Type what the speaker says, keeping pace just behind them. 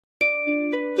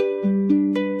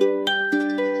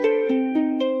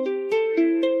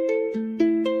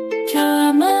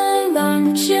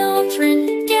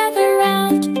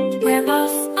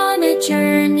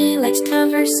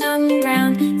cover some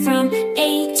ground. From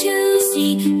A to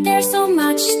Z, there's so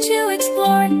much to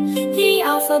explore. The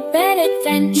alphabet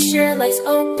adventure, let's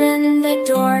open the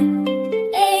door.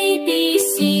 A, B,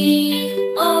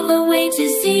 C, all the way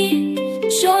to Z.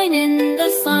 Join in the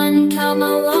fun, come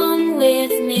along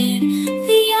with me.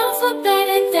 The alphabet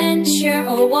adventure,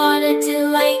 oh what a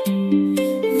delight.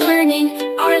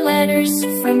 Learning our letters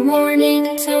from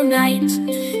morning till night.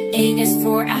 A is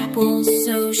for apple,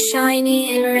 so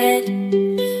shiny and red.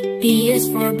 B is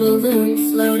for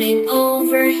balloon floating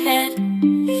overhead.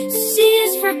 C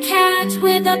is for cat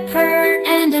with a purr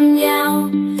and a meow.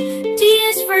 D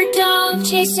is for dog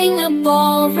chasing a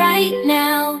ball right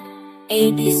now.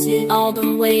 A, B, C, all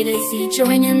the way to Z,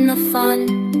 join in the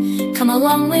fun. Come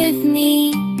along with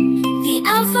me. The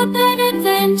alphabet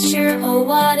adventure, oh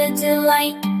what a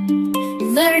delight.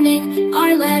 Learning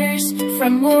our letters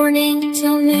from morning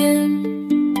till noon.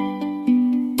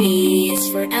 B is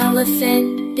for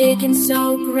elephant, big and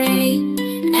so gray.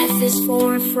 F is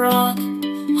for frog,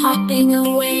 hopping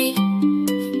away.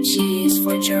 G is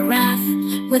for giraffe,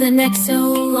 with a neck so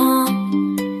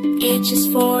long. H is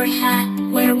for hat,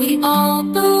 where we all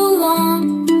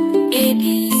belong. A,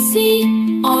 B,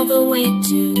 C, all the way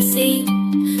to Z.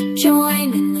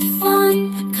 Join in the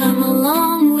fun, come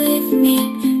along with me.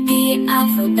 The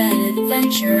alphabet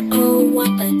adventure, oh what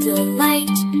a delight.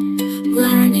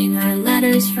 Learning our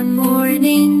letters from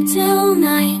morning till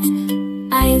night.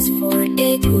 I is for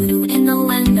igloo in the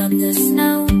land of the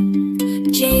snow.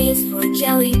 J is for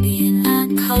jelly bean,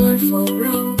 a colorful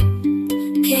row.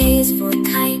 K is for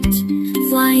kite,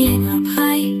 flying up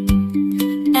high.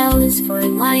 L is for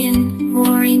lion,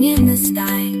 roaring in the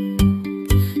sky.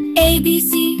 A, B,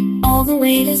 C, all the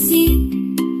way to Z.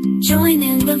 Join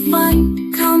in the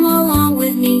fun, come along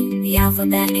with me. The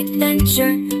alphabet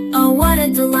adventure, oh what a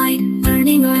delight.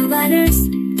 Learning our letters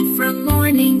from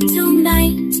morning till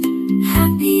night.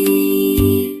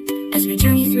 Happy as we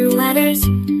journey through letters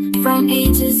from A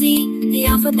to Z. The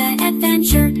alphabet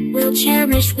adventure we'll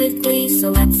cherish with glee. So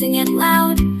let's sing it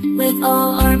loud with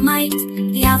all our might.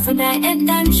 The alphabet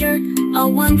adventure, a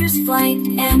wondrous flight.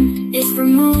 M is for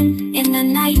moon in the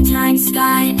nighttime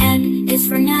sky. N is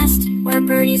for nest, where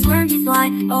birdies learn to fly.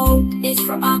 O is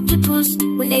for octopus,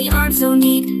 with 8 arms so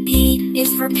neat. P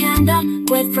is for panda,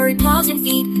 with furry paws and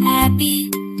feet. Happy,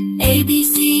 A, B,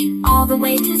 C, all the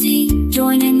way to Z.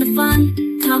 Join in the fun,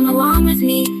 come along with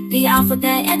me. The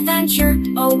alphabet adventure,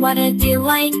 oh what a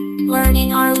delight.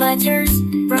 Learning our letters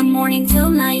from morning till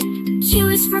night. Q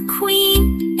is for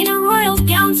queen, in a royal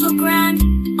gown so grand.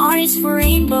 R is for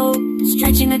rainbow,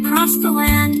 stretching across the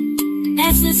land.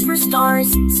 S is for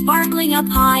stars, sparkling up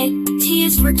high. T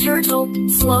is for turtle,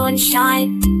 slow and shy.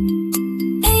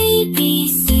 A, B,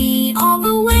 C, all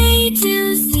the way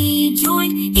to Z.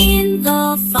 Join in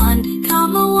the fun,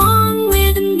 come along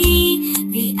with me.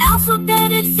 The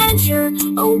alphabet adventure,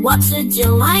 oh what's a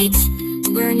delight.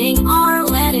 Learning our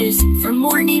letters from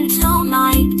morning till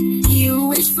night.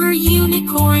 U is for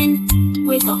unicorn,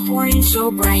 with a horn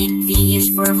so bright. V is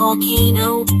for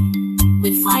volcano,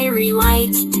 with fiery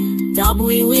light.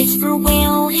 W is for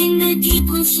whale in the deep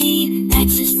blue sea.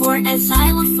 X is for a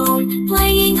xylophone,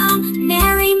 playing a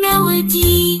merry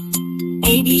melody.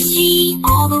 A, B, C,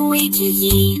 all the way to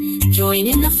Z. Join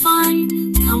in the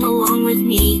fun, come along with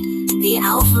me. The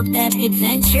alphabet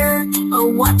adventure, oh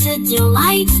what a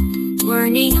delight.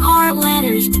 Learning our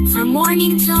letters from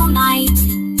morning till night.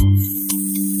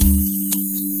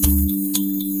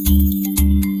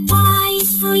 Y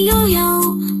is for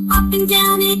yo-yo, up and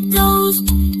down it goes.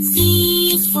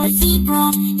 Z is for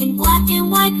zebra, in black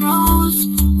and white rows.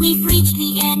 We've reached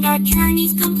the end, our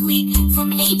journey's complete.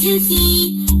 From A to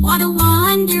Z, what a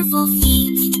wonderful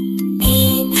feat.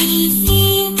 A, B,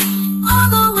 C, all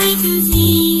the way to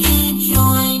Z.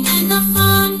 Join in the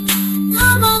fun,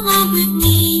 come along with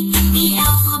me. The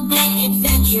alphabet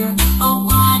adventure, oh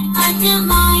what a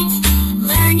delight.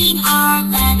 Learning our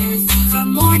letters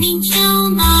from morning till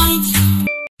night.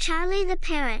 Charlie the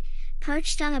parrot,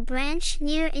 perched on a branch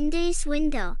near Indy's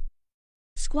window.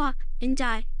 Squawk,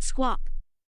 Indy, squawk.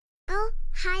 Oh,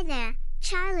 hi there,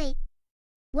 Charlie.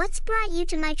 What's brought you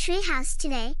to my treehouse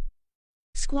today?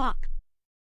 Squawk.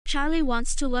 Charlie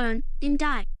wants to learn,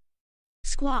 Indy.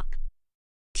 Squawk.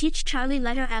 Teach Charlie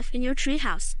letter F in your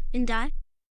treehouse, Indy.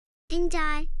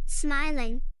 Indy,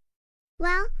 smiling.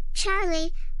 Well,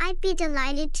 Charlie, I'd be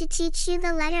delighted to teach you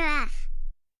the letter F.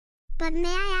 But may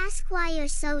I ask why you're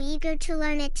so eager to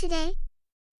learn it today?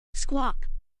 Squawk.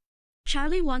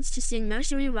 Charlie wants to sing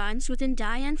nursery rhymes with Indy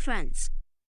and friends.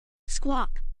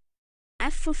 Squawk.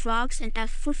 F for frogs and F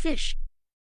for fish.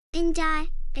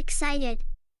 Indy, excited.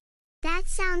 That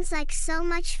sounds like so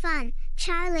much fun,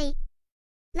 Charlie.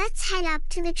 Let's head up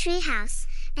to the treehouse,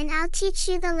 and I'll teach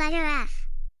you the letter F.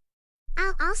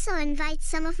 I'll also invite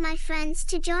some of my friends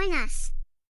to join us.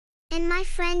 And my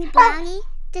friend Brownie,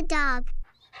 the dog.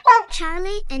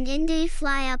 Charlie and Indy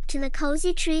fly up to the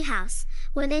cozy treehouse,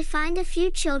 where they find a few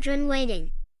children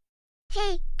waiting.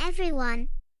 Hey, everyone!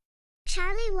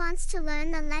 Charlie wants to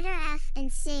learn the letter F and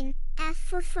sing F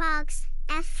for frogs,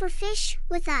 F for fish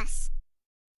with us.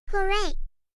 Hooray!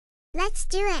 Let's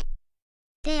do it!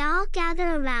 They all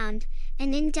gather around,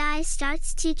 and Indy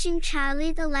starts teaching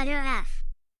Charlie the letter F.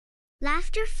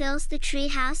 Laughter fills the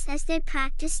treehouse as they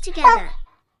practice together.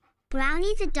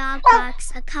 Brownie the dog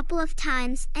barks a couple of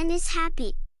times and is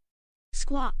happy.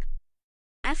 Squawk.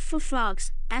 F for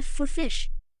frogs, F for fish.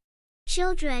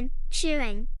 Children,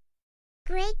 cheering.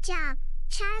 Great job,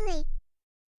 Charlie!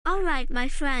 All right, my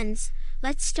friends,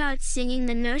 let's start singing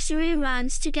the nursery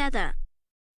rhymes together.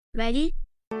 Ready?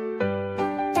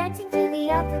 Dancing through the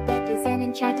alphabet is an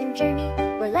enchanting journey,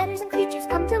 where letters and creatures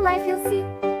come to life, you'll see.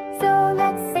 So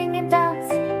let's sing and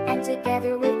dance, and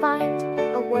together we'll find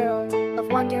a world of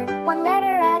wonder, one letter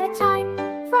at a time.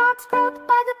 Frogs broke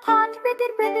by the pond,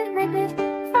 ribbit, ribbit, ribbit.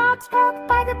 Frogs broke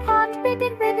by the pond,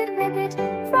 ribbit, ribbit, ribbit.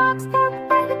 Frogs broke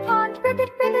by the pond, ribbit,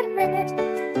 ribbit, ribbit.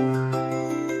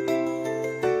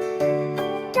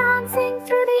 Dancing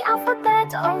through the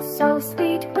alphabet, oh so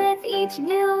sweet. With each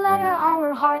new letter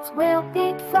our hearts will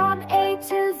beat. From A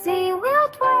to Z we'll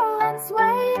twirl and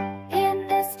sway. In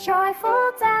this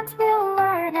joyful dance we'll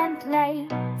learn and play.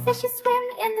 Fishes swim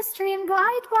in the stream,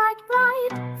 glide, glide,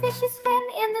 glide. Fishes swim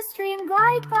in the stream,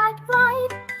 glide, glide,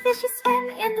 glide. Fishes swim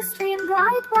in the stream,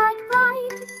 glide, glide,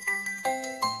 glide.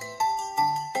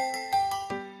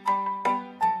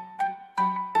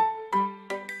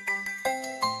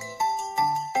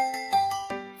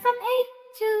 From A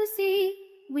to Z,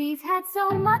 we've had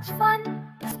so much fun,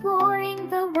 exploring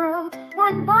the world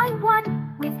one by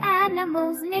one, with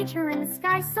animals, nature, and the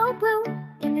sky so blue.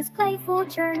 In this playful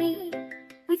journey,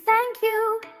 we thank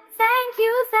you, thank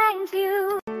you, thank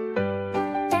you.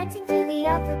 Dancing through the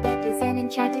alphabet is an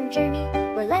enchanting journey,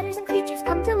 where letters and creatures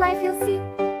come to life, you'll see.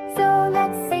 So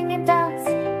let's sing and dance,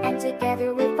 and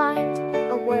together we'll find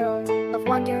a world of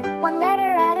wonder, one letter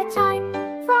at a time.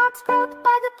 Frogs broke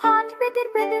by the pond, ribbit,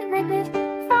 ribbit, ribbit.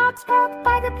 Frogs broke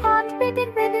by the pond,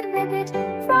 ribbit, ribbit, ribbit.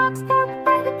 Frogs broke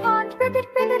by the pond, ribbit,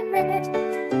 ribbit, ribbit.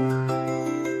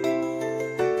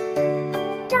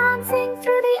 Dancing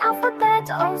through the alphabet,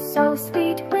 oh so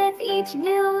sweet. With each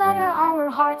new letter our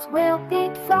hearts will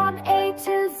beat. From A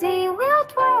to Z we'll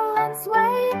twirl and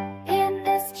sway. In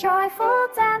this joyful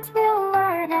dance we'll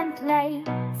learn and play.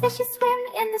 Fishes swim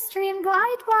in the stream,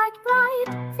 glide, glide, glide.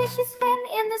 Fishes swim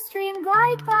in the stream,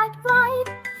 glide, glide, glide.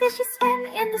 Fishes swim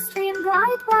in the stream,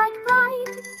 glide, glide,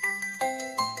 glide.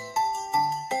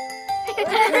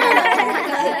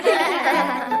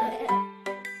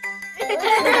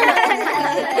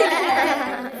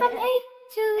 From A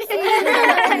to Z,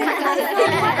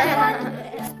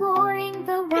 exploring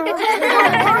the world,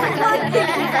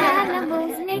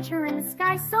 animals, nature, and the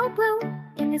sky so blue.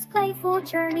 In this playful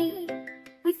journey,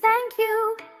 we thank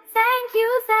you, thank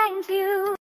you, thank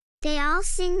you. They all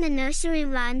sing the nursery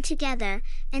rhyme together,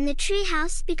 and the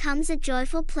treehouse becomes a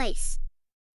joyful place.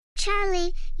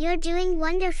 Charlie, you're doing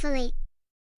wonderfully.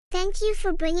 Thank you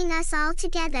for bringing us all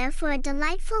together for a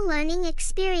delightful learning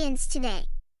experience today.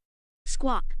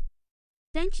 Squawk.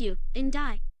 Thank you,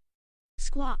 Indy.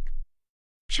 Squawk.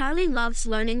 Charlie loves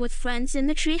learning with friends in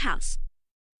the treehouse.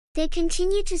 They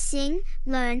continue to sing,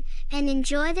 learn, and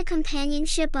enjoy the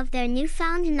companionship of their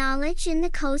newfound knowledge in the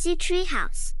cozy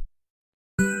treehouse.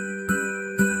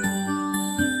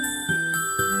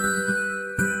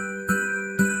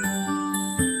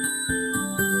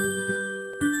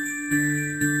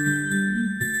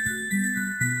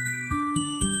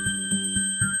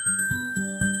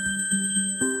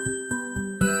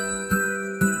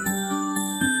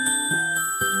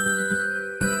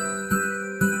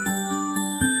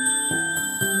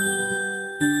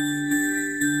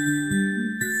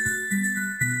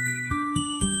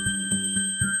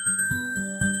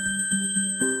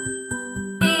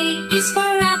 Is for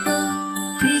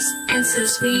apple, crisp and so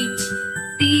sweet.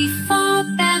 B for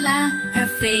Bella, her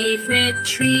favorite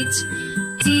treat.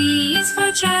 D is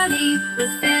for Charlie, with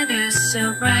feathers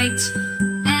so bright.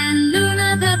 And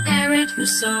Luna the parrot, who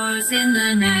soars in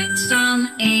the night. From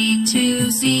A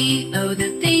to Z, oh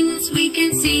the things we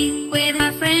can see. With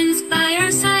our friends by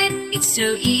our side, it's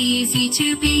so easy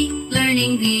to be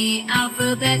learning the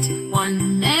alphabet,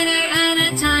 one letter at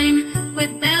a time.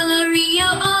 With Bella, Rio,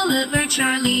 Oliver,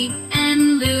 Charlie,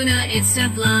 and Luna, it's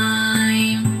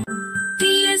sublime. D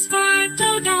is for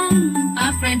Dodon,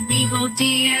 a friend we hold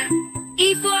dear.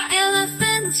 E for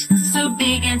elephant,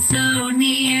 big and so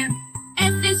near.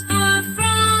 F is for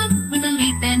frog, with a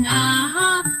leap and a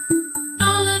hop.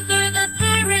 Oliver the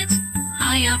parrot,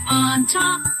 high up on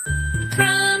top.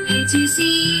 From A to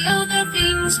Z, all the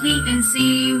things we can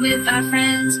see. With our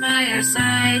friends by our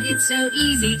side, it's so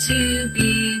easy to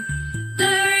be.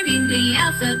 Learning the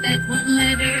alphabet one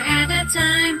letter at a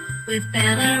time. With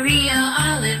Bella, Rio,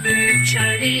 Oliver,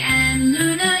 Charlie, and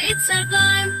Luna, it's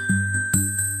sublime.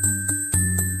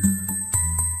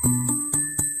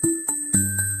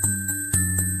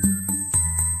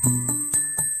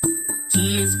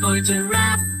 G is for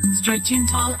giraffe, stretching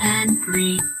tall and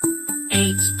free.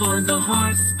 H for the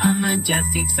horse, a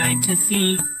majestic sight to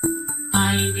see.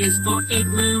 I is for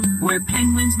igloo, where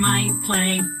penguins might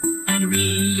play. And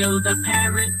Rio the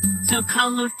parrot, so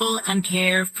colorful and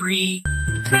carefree.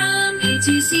 From A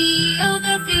to Z, all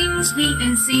the things we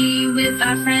can see. With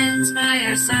our friends by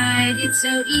our side, it's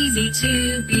so easy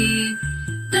to be.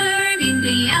 Learning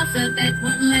the alphabet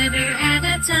one letter at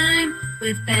a time.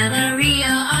 With Bella,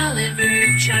 Rio,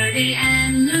 Oliver, Charlie,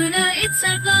 and Luna, it's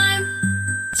sublime.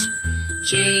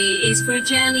 J is for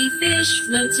jellyfish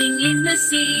floating in the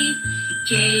sea.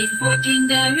 K for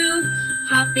kangaroo,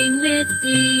 hopping with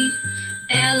glee.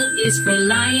 L is for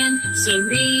lion, so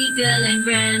regal and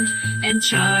grand. And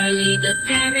Charlie the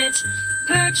parrot,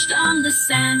 perched on the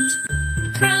sand.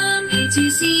 From A to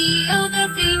Z, all the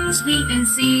things we can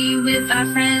see. With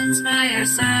our friends by our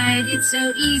side, it's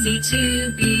so easy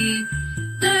to be.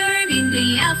 Learning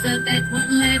the alphabet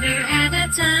one letter at a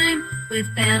time.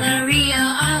 With Bella, Rio,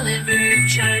 Oliver,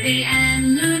 Charlie,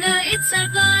 and Luna, it's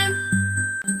sublime.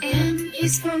 N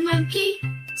is for monkey,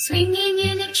 swinging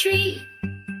in a tree.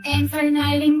 And for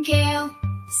nightingale,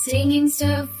 singing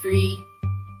so free.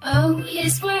 O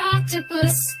is for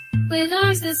octopus, with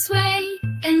arms that sway.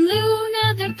 And Luna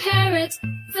the parrot,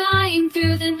 flying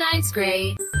through the night's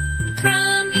gray.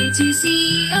 From A to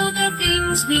Z, all the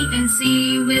things we can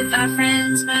see. With our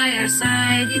friends by our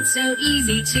side, it's so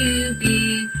easy to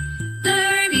be.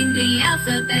 Learning the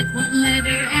alphabet one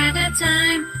letter at a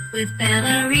time. With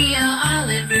Bella, Rio,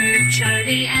 Oliver,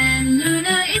 Charlie, and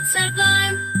Luna, it's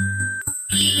sublime.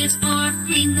 P is for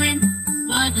penguin,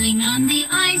 waddling on the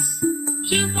ice.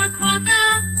 Q for quokka,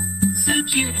 so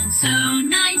cute and so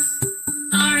nice.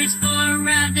 R is for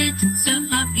rabbit, so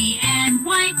fluffy and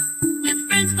white. With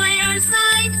friends by our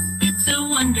side, it's a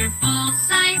wonderful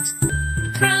sight.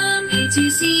 From A to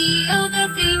Z, all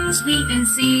the things we can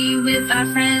see. With our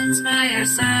friends by our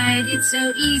side, it's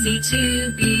so easy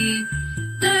to be.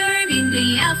 Learning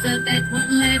the alphabet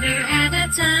one letter at a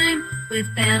time.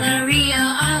 With Bella, Rio,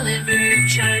 Oliver,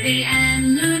 Charlie,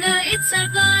 and Luna, it's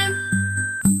sublime.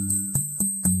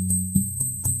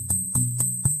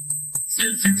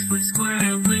 Susan's for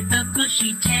squirrel with a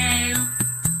bushy tail.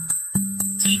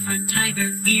 T for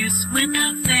tiger, fierce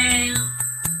without fail.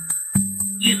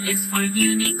 U is for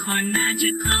unicorn,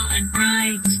 magical and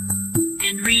bright.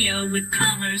 And Rio with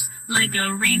colors like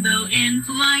a rainbow in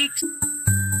flight.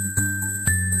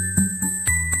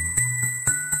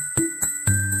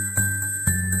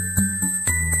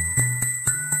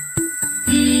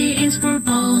 V is for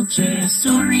vulture,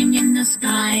 soaring in the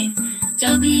sky.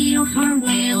 W for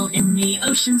whale, in the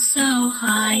ocean so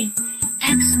high.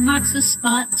 X marks the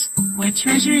spot where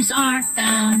treasures are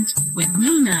found. With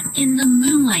Luna in the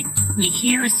moonlight, we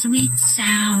hear a sweet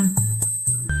sound.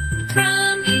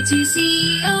 From A to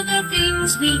Z, all the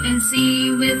things we can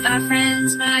see. With our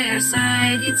friends by our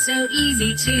side, it's so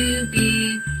easy to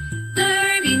be.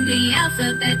 Learning the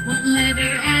alphabet one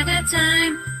letter at a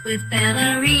time. With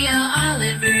Bella, Rio,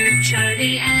 Oliver,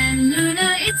 Charlie, and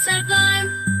Luna, it's sublime.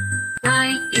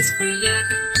 Y is for yak,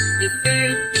 the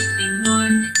bird with a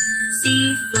horn.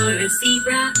 C for a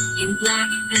zebra, in black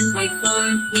and white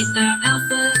form. With our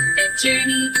alphabet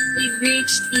journey, we've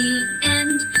reached the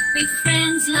end. With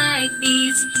friends like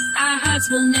these, our hearts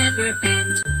will never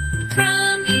bend.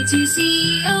 From A to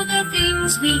Z, all the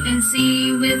things we can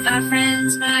see. With our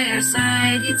friends by our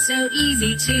side, it's so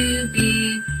easy to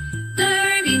be.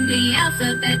 Learning the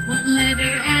alphabet one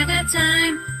letter at a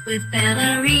time. With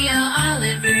Bella, Rio,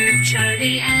 Oliver,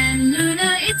 Charlie, and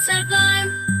Luna, it's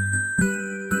sublime.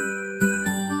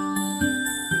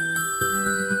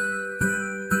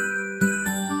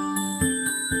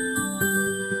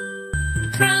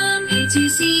 From A to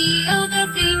Z, all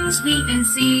the things we can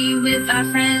see. With our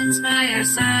friends by our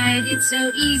side, it's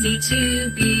so easy to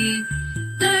be.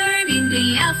 Learning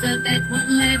the alphabet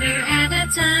one letter at a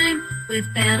time. With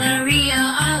Bella, Rio,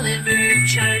 Oliver,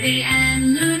 Charlie,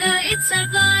 and Luna, it's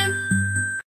sublime.